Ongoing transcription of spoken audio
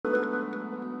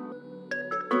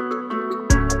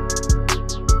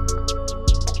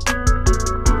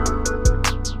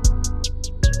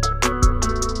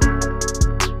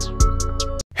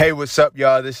Hey, what's up,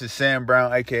 y'all? This is Sam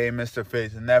Brown, aka Mr.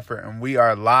 Faith and Effort, and we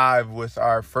are live with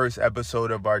our first episode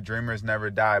of our Dreamers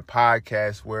Never Die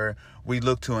podcast, where we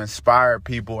look to inspire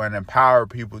people and empower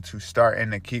people to start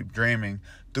and to keep dreaming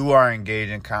through our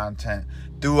engaging content,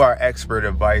 through our expert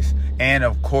advice, and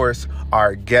of course,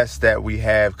 our guests that we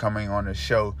have coming on the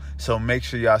show. So make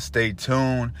sure y'all stay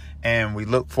tuned, and we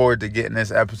look forward to getting this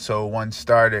episode 1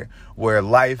 started, where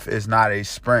life is not a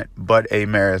sprint, but a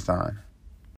marathon.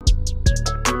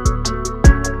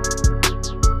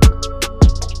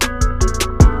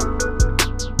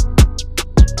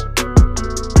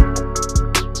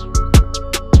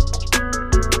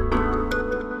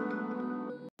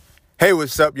 Hey,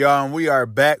 what's up, y'all? And we are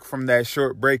back from that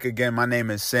short break again. My name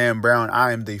is Sam Brown.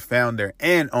 I am the founder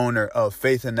and owner of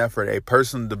Faith and Effort, a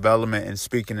personal development and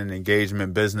speaking and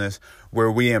engagement business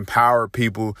where we empower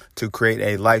people to create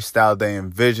a lifestyle they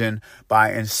envision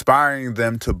by inspiring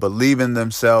them to believe in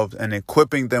themselves and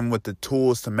equipping them with the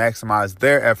tools to maximize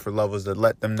their effort levels to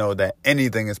let them know that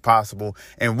anything is possible.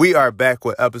 And we are back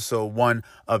with episode 1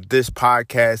 of this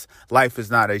podcast. Life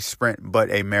is not a sprint, but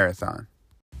a marathon.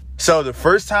 So the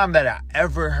first time that I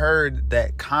ever heard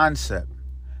that concept,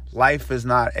 life is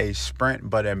not a sprint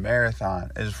but a marathon,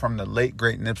 is from the late,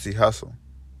 great Nipsey Hussle.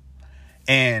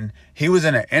 And he was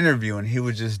in an interview and he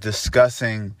was just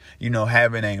discussing,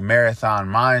 having a marathon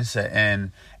mindset,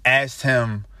 and asked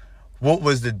him what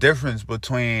was the difference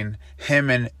between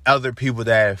him and other people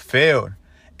that have failed.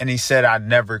 And he said, "I'd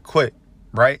never quit,"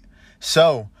 right?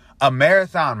 So a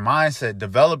marathon mindset,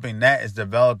 developing that is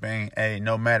developing a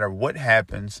no matter what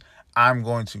happens, I'm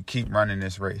going to keep running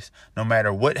this race. No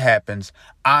matter what happens,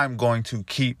 I'm going to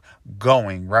keep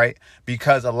going, right?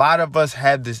 Because a lot of us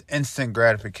have this instant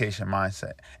gratification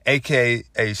mindset, aka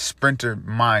a sprinter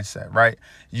mindset, right?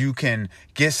 You can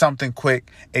get something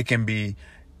quick. It can be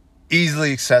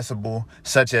easily accessible,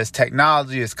 such as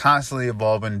technology is constantly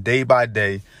evolving day by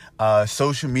day.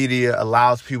 Social media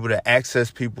allows people to access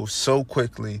people so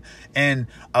quickly. And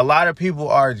a lot of people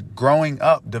are growing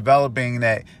up developing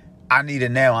that I need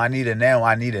it now, I need it now,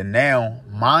 I need it now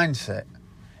mindset.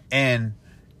 And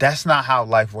that's not how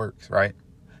life works, right?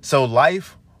 So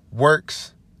life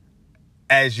works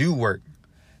as you work.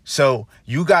 So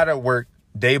you got to work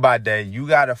day by day. You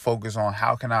got to focus on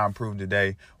how can I improve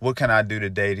today? What can I do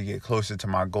today to get closer to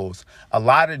my goals? A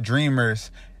lot of dreamers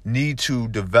need to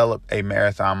develop a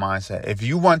marathon mindset. If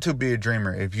you want to be a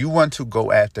dreamer, if you want to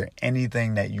go after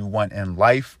anything that you want in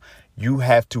life, you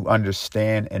have to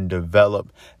understand and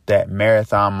develop that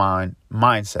marathon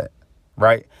mindset,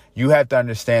 right? You have to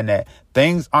understand that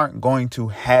things aren't going to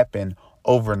happen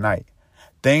overnight.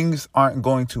 Things aren't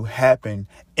going to happen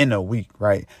in a week,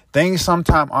 right? Things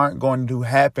sometimes aren't going to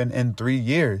happen in 3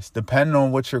 years, depending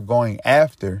on what you're going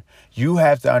after. You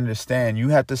have to understand, you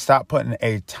have to stop putting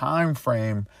a time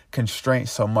frame constraint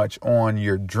so much on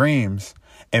your dreams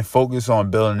and focus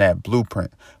on building that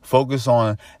blueprint. Focus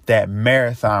on that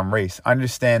marathon race.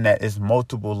 Understand that it's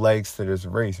multiple legs to this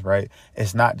race, right?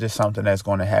 It's not just something that's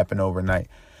going to happen overnight.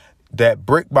 That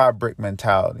brick by brick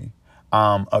mentality.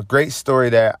 A great story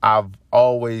that I've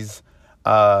always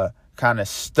kind of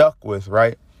stuck with,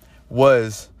 right,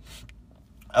 was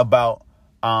about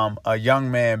a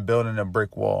young man building a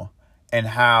brick wall, and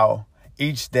how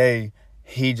each day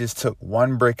he just took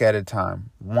one brick at a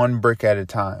time.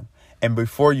 And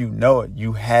before you know it,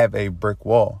 you have a brick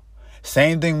wall.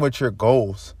 Same thing with your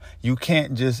goals. You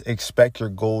can't just expect your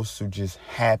goals to just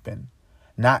happen.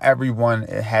 Not everyone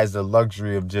has the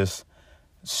luxury of just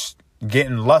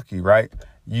getting lucky, right?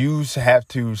 You have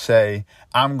to say,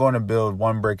 I'm going to build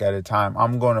one brick at a time.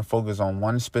 I'm going to focus on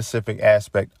one specific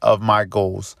aspect of my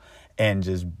goals and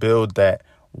just build that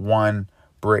one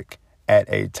brick at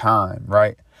a time,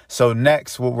 right? So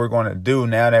next, what we're going to do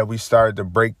now that we started to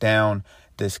break down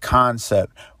this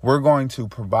concept, we're going to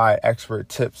provide expert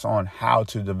tips on how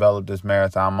to develop this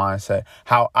marathon mindset,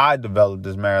 how I developed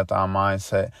this marathon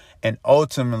mindset, and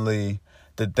ultimately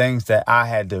the things that I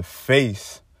had to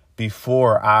face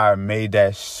before I made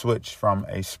that switch from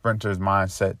a sprinter's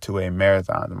mindset to a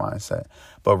marathon mindset.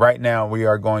 But right now we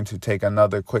are going to take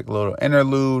another quick little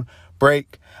interlude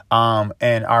break.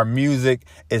 And our music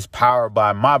is powered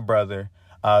by my brother,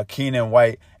 Keenan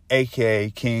White,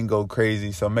 aka King Go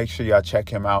Crazy. So make sure y'all check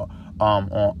him out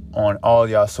on all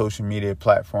y'all social media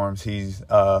platforms. He's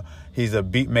a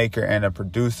beat maker and a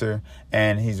producer,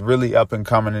 and he's really up and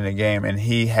coming in the game, and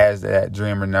he has that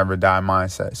dreamer never die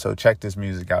mindset. So check this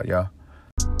music out, y'all.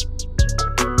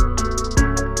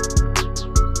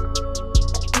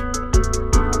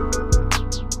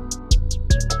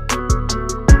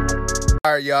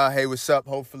 All right, y'all. Hey, what's up?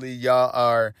 Hopefully y'all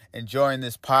are enjoying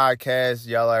this podcast.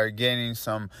 Y'all are gaining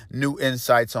some new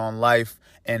insights on life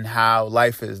and how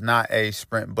life is not a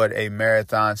sprint, but a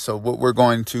marathon. So what we're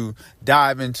going to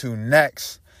dive into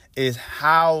next is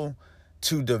how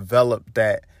to develop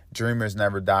that dreamers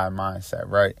never die mindset,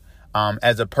 right?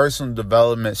 As a personal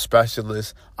development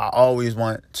specialist, I always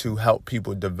want to help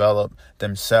people develop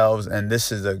themselves. And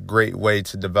this is a great way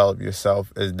to develop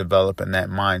yourself, is developing that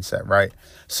mindset, right?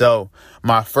 So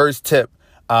my first tip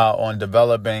on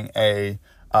developing a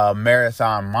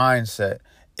marathon mindset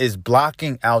is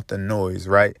blocking out the noise,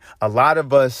 right? A lot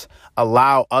of us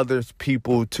allow other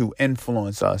people to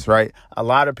influence us, right? A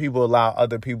lot of people allow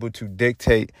other people to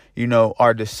dictate,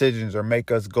 our decisions or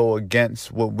make us go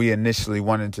against what we initially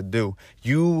wanted to do.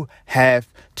 You have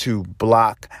to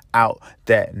block out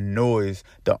that noise.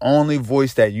 The only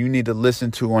voice that you need to listen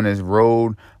to on this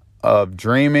road of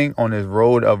dreaming, on this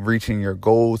road of reaching your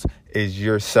goals, is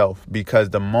yourself. Because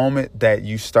the moment that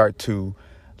you start to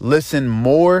listen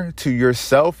more to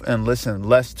yourself and listen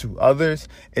less to others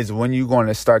is when you're going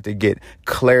to start to get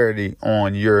clarity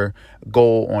on your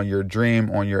goal, on your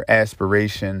dream, on your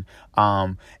aspiration.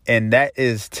 And that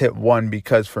is tip one,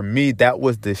 because for me, that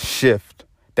was the shift.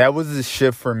 That was the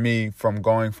shift for me from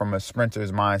going from a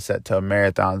sprinter's mindset to a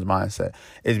marathon's mindset,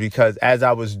 is because as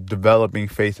I was developing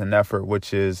Faith and Effort,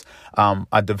 which is I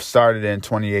started in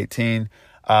 2018,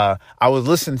 I was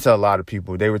listening to a lot of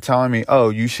people. They were telling me, oh,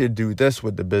 you should do this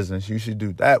with the business. You should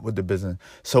do that with the business.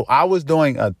 So I was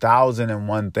doing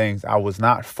 1,001 things. I was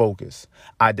not focused.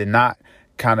 I did not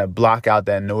kind of block out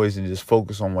that noise and just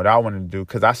focus on what I wanted to do,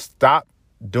 because I stopped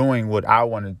doing what I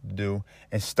wanted to do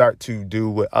and start to do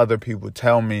what other people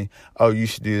tell me, oh, you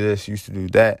should do this, you should do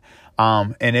that.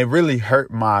 And it really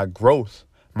hurt my growth.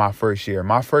 My first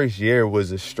year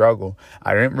was a struggle.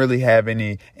 I didn't really have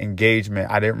any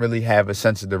engagement. I didn't really have a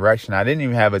sense of direction. I didn't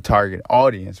even have a target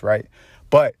audience, right?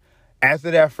 But after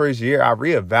that first year, I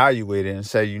reevaluated and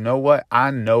said, you know what?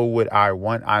 I know what I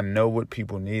want. I know what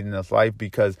people need in this life,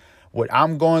 because what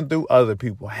I'm going through, other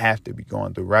people have to be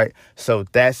going through, right? So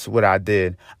that's what I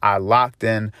did. I locked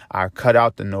in, I cut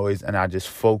out the noise, and I just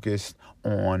focused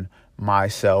on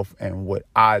myself and what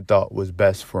I thought was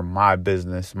best for my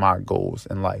business, my goals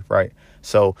in life, right?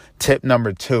 So tip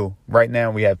number 2, right now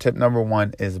we have tip number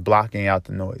 1 is blocking out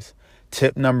the noise.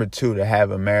 Tip number 2 to have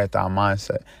a marathon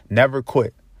mindset: never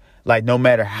quit. Like, no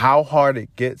matter how hard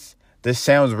it gets, this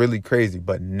sounds really crazy,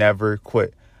 but never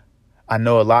quit. I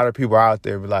know a lot of people out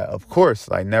there be like, of course,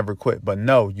 like, never quit. But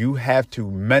no, you have to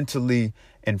mentally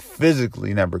and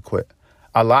physically never quit.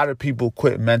 A lot of people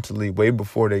quit mentally way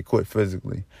before they quit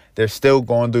physically. They're still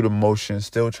going through the motions,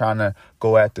 still trying to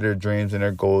go after their dreams and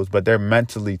their goals, but they're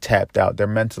mentally tapped out. They're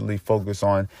mentally focused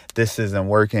on, this isn't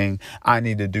working, I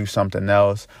need to do something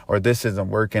else, or this isn't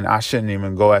working, I shouldn't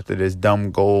even go after this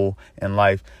dumb goal in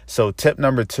life. So tip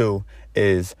number 2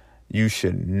 is you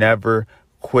should never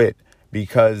quit,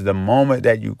 because the moment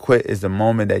that you quit is the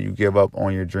moment that you give up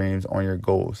on your dreams, on your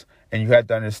goals. And you have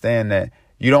to understand that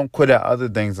you don't quit at other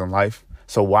things in life.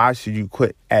 So why should you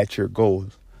quit at your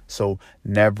goals? So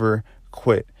never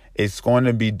quit. It's going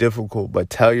to be difficult, but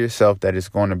tell yourself that it's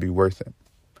going to be worth it.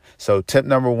 So tip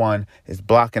number 1 is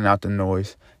blocking out the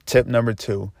noise. Tip number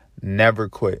 2, never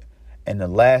quit. And the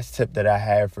last tip that I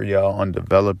have for y'all on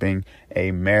developing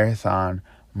a marathon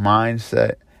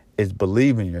mindset is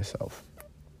believe in yourself.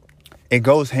 It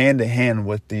goes hand in hand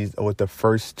with the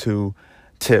first 2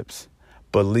 tips.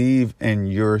 Believe in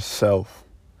yourself.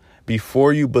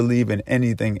 Before you believe in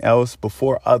anything else,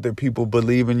 before other people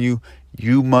believe in you,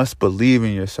 you must believe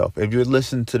in yourself. If you're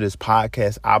listening to this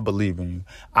podcast, I believe in you.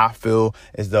 I feel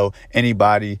as though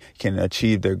anybody can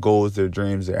achieve their goals, their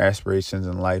dreams, their aspirations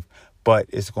in life. But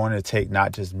it's going to take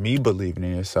not just me believing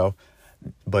in yourself,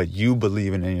 but you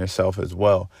believing in yourself as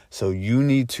well. So you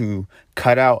need to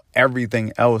cut out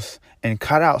everything else and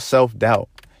cut out self-doubt.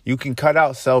 You can cut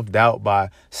out self-doubt by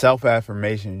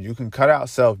self-affirmation. You can cut out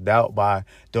self-doubt by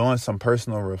doing some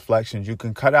personal reflections. You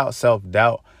can cut out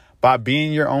self-doubt by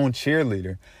being your own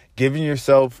cheerleader, giving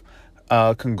yourself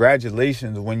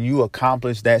congratulations when you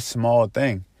accomplish that small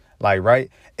thing. Like, right?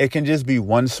 It can just be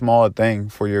one small thing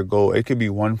for your goal. It could be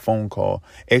one phone call.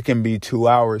 It can be 2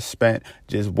 hours spent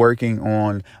just working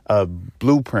on a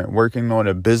blueprint, working on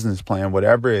a business plan,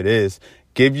 whatever it is.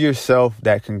 Give yourself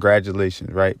that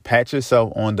congratulations, right? Pat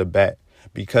yourself on the back,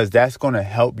 because that's going to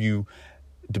help you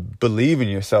believe in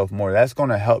yourself more. That's going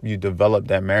to help you develop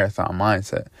that marathon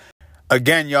mindset.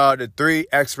 Again, y'all, the 3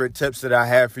 expert tips that I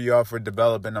have for y'all for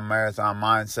developing a marathon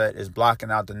mindset is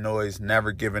blocking out the noise,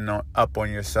 never giving up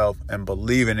on yourself, and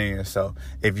believing in yourself.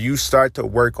 If you start to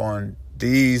work on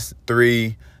these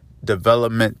 3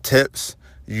 development tips,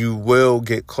 you will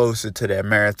get closer to that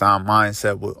marathon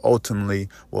mindset, which ultimately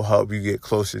will help you get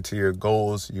closer to your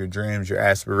goals, your dreams, your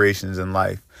aspirations in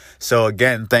life. So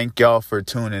again, thank y'all for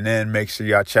tuning in. Make sure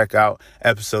y'all check out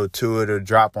episode 2. It'll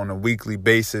drop on a weekly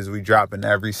basis. We dropping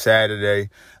every Saturday.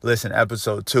 Listen,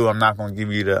 episode 2, I'm not going to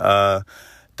give you the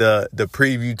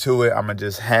preview to it. I'm going to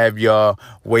just have y'all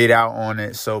wait out on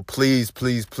it. So please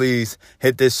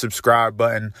hit this subscribe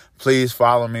button. Please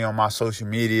follow me on my social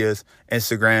medias,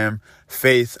 Instagram,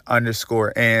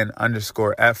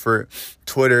 faith_and_effort,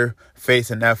 Twitter,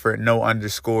 Faith and Effort, no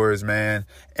underscores, man.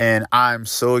 And I'm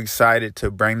so excited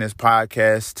to bring this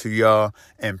podcast to y'all.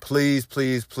 And please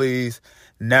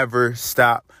never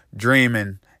stop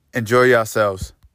dreaming. Enjoy yourselves.